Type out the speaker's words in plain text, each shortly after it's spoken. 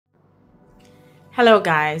Hello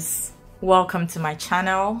guys, welcome to my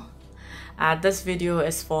channel. This video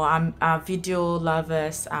is for video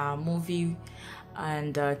lovers, movie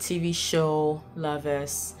and TV show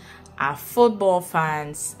lovers, football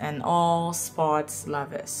fans and all sports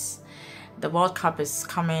lovers. The World Cup is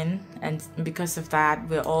coming, and because of that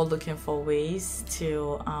we're all looking for ways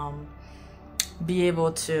to be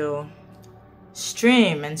able to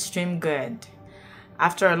stream good.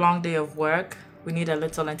 After a long day of work, we need a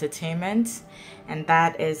little entertainment, and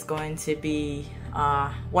that is going to be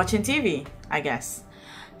watching TV, I guess.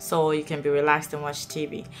 So you can be relaxed and watch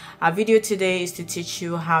TV. Our video today is to teach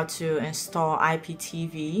you how to install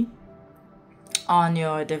IPtv on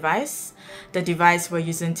your device. The device we're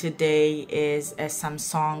using today is a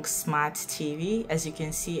Samsung Smart TV. As you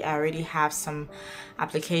can see, I already have some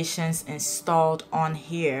applications installed on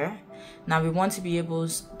here. Now we want to be able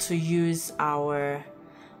to use our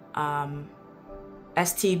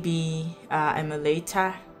STB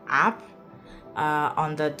emulator app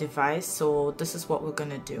on the device. So this is what we're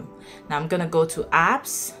gonna do. Now I'm gonna go to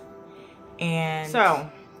apps, and so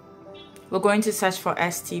we're going to search for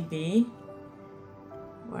STB.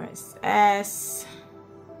 Where is S?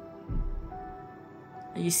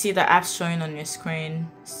 You see the app showing on your screen,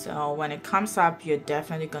 so when it comes up you're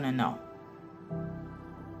definitely gonna know.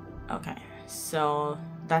 Okay, so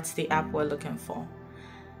that's the app we're looking for.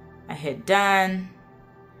 I hit done,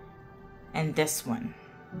 and this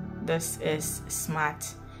is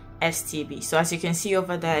Smart STB. So as you can see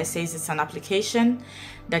over there, it says it's an application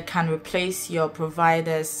that can replace your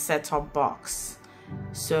provider's set-top box.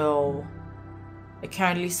 So it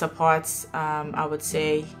currently supports I would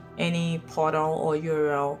say any portal or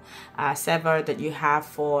URL server that you have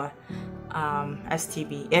for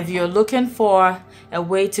STB. If you're looking for a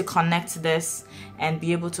way to connect this and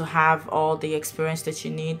be able to have all the experience that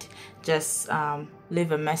you need, just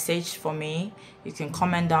leave a message for me. You can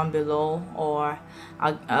comment down below, or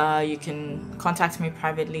you can contact me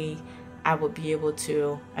privately. I will be able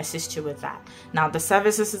to assist you with that. Now the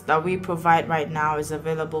services that we provide right now is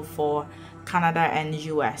available for Canada and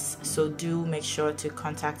US, so do make sure to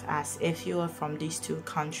contact us if you are from these two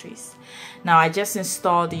countries. Now I just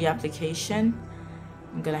installed the application.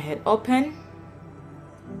 I'm gonna hit open,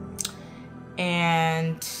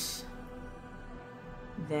 and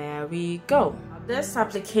there we go. This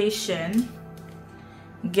application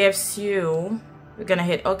gives you, we're gonna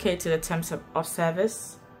hit OK to the terms of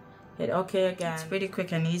service. Hit OK again. It's pretty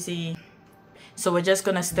quick and easy. So we're just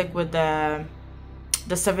gonna stick with the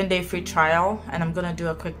 7-day free trial, and I'm gonna do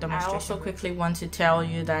a quick demonstration. I also quickly want to tell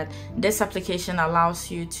you that this application allows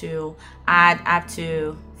you to add up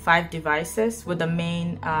to 5 devices, with the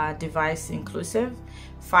main device inclusive,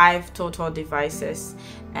 5 total devices,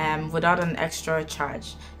 without an extra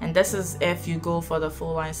charge. And this is if you go for the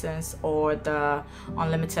full license or the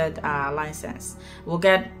unlimited license. We'll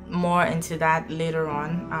get more into that later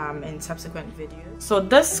on in subsequent videos. So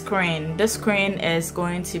this screen is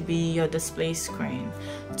going to be your display screen.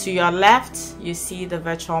 To your left you see the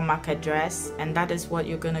virtual MAC address, and that is what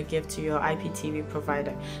you're going to give to your IPtv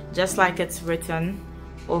provider. Just like it's written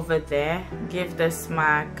over there, give this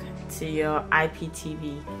MAC to your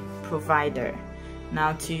IPtv provider.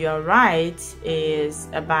 Now to your right is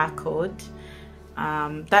a barcode.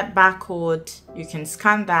 That barcode, you can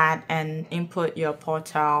scan that and input your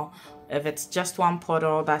portal. If it's just one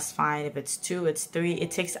portal, that's fine. If it's 2, it's 3.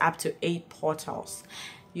 It takes up to 8 portals.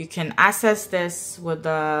 You can access this with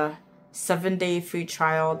the 7-day free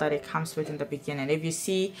trial that it comes with in the beginning. If you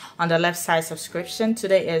see on the left side, subscription,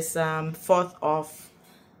 today is 4th of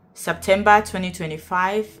September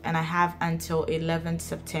 2025, and I have until 11th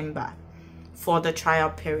September for the trial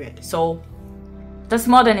period. So that's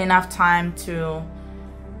more than enough time to,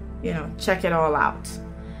 you know, check it all out.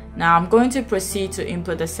 Now I'm going to proceed to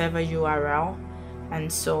input the server URL,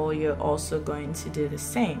 and so you're also going to do the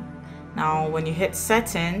same. Now when you hit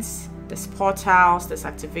settings, there's portals, there's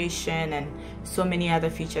activation, and so many other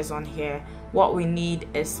features on here. What we need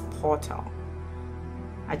is portal.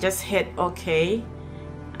 I just hit OK.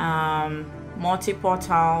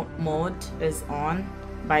 Multi-portal mode is on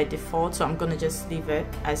by default, so I'm going to just leave it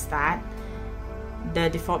as that. The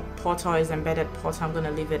default portal is embedded portal. I'm going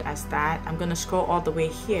to leave it as that. I'm going to scroll all the way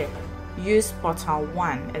here. Use portal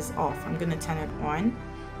 1 is off. I'm going to turn it on,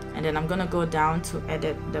 and then I'm going to go down to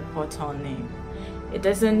edit the portal name. It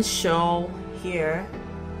doesn't show here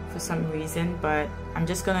for some reason, but I'm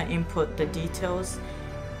just going to input the details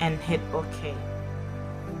and hit OK.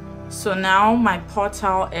 So now my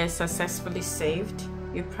portal is successfully saved.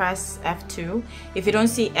 You press F2. If you don't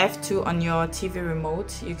see F2 on your TV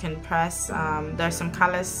remote, you can press, there's some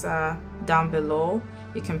colors down below.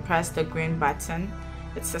 you can press the green button.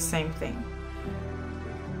 It's the same thing.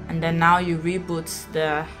 And then now you reboot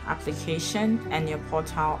the application and your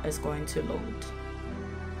portal is going to load.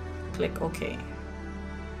 Click OK.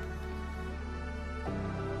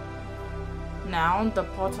 Now the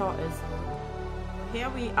portal is loaded. Here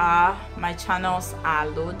we are. My channels are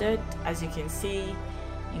loaded. As you can see,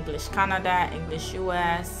 English Canada, English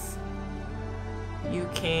US,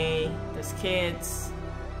 UK, there's kids,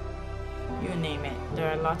 you name it. There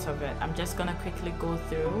are lots of it. I'm just gonna quickly go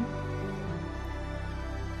through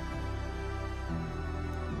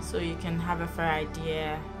so you can have a fair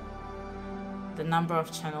idea the number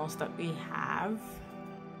of channels that we have.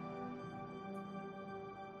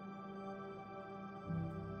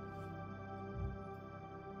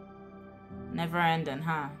 Never ending,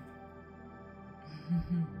 huh?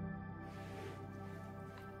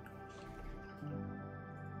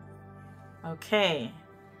 Okay,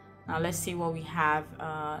 now let's see what we have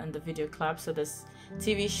in the video club. So there's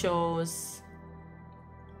TV shows,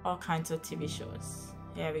 all kinds of TV shows.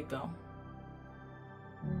 Here we go.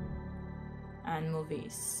 And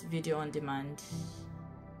movies, video on demand.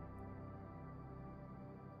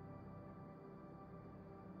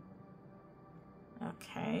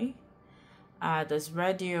 Okay. There's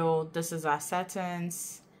radio. This is our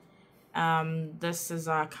settings. This is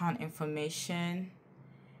our account information.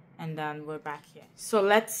 And then we're back here. So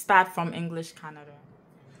let's start from English Canada.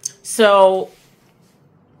 So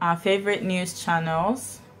our favorite news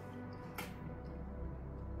channels.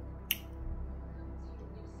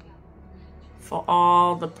 For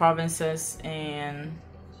all the provinces in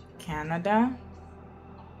Canada.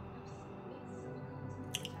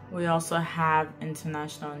 We also have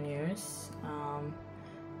international news.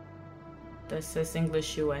 This is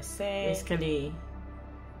English USA. Basically,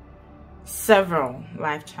 several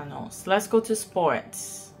live channels. Let's go to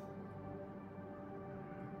sports.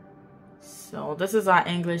 So this is our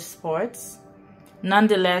English sports.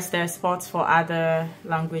 Nonetheless, there's sports for other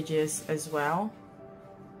languages as well.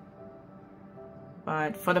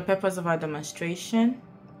 But for the purpose of our demonstration,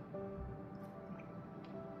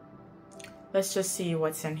 let's just see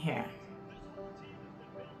what's in here.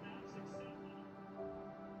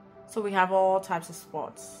 So we have all types of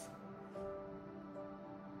sports.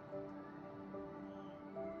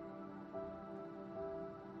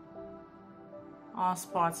 All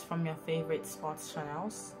sports from your favorite sports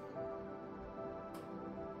channels.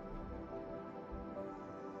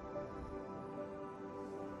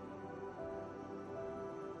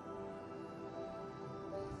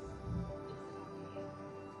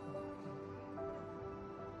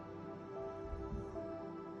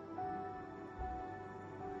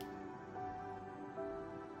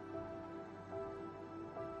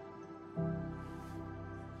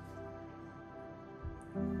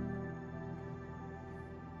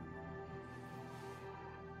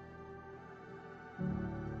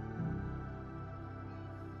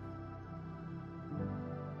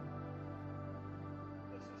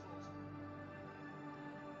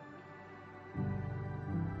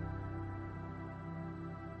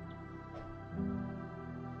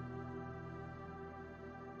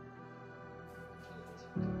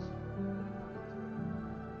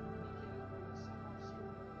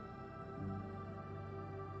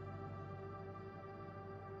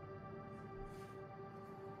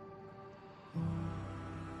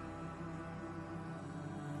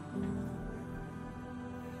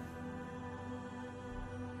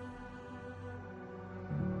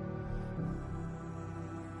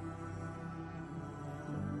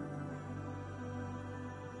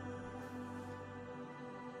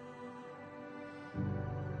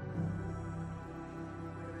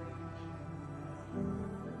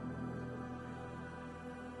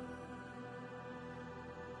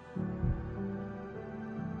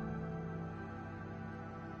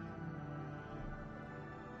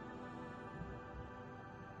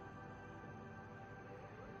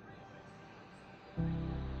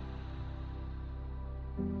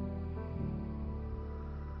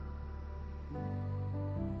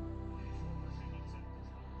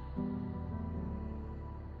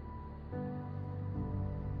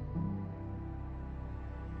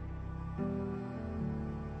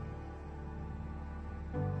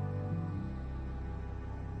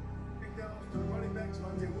 Running back,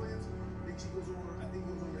 Javonte Williams. I think he goes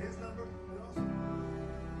over his number.